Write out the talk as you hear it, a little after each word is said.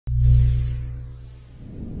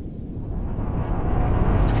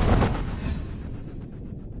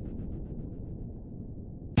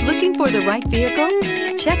Looking for the right vehicle?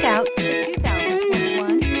 Check out the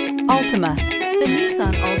 2021 Altima. The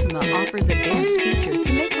Nissan Altima offers advanced features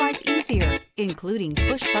to make life easier, including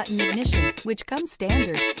push-button ignition, which comes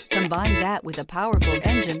standard. Combine that with a powerful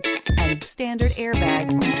engine and standard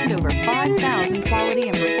airbags and over 5,000 quality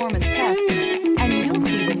and performance tests, and you'll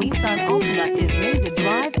see the Nissan Altima is made to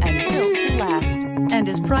drive and built to last, and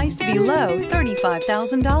is priced below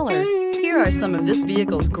 $35,000. Here are some of this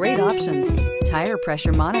vehicle's great options: tire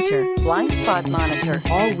pressure monitor, blind spot monitor,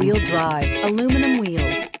 all-wheel drive, aluminum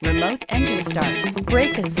wheels, remote engine start,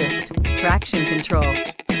 brake assist, traction control,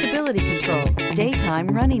 stability control, daytime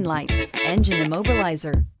running lights, engine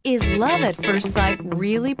immobilizer. Is love at first sight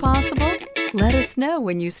really possible? Let us know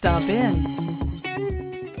when you stop in.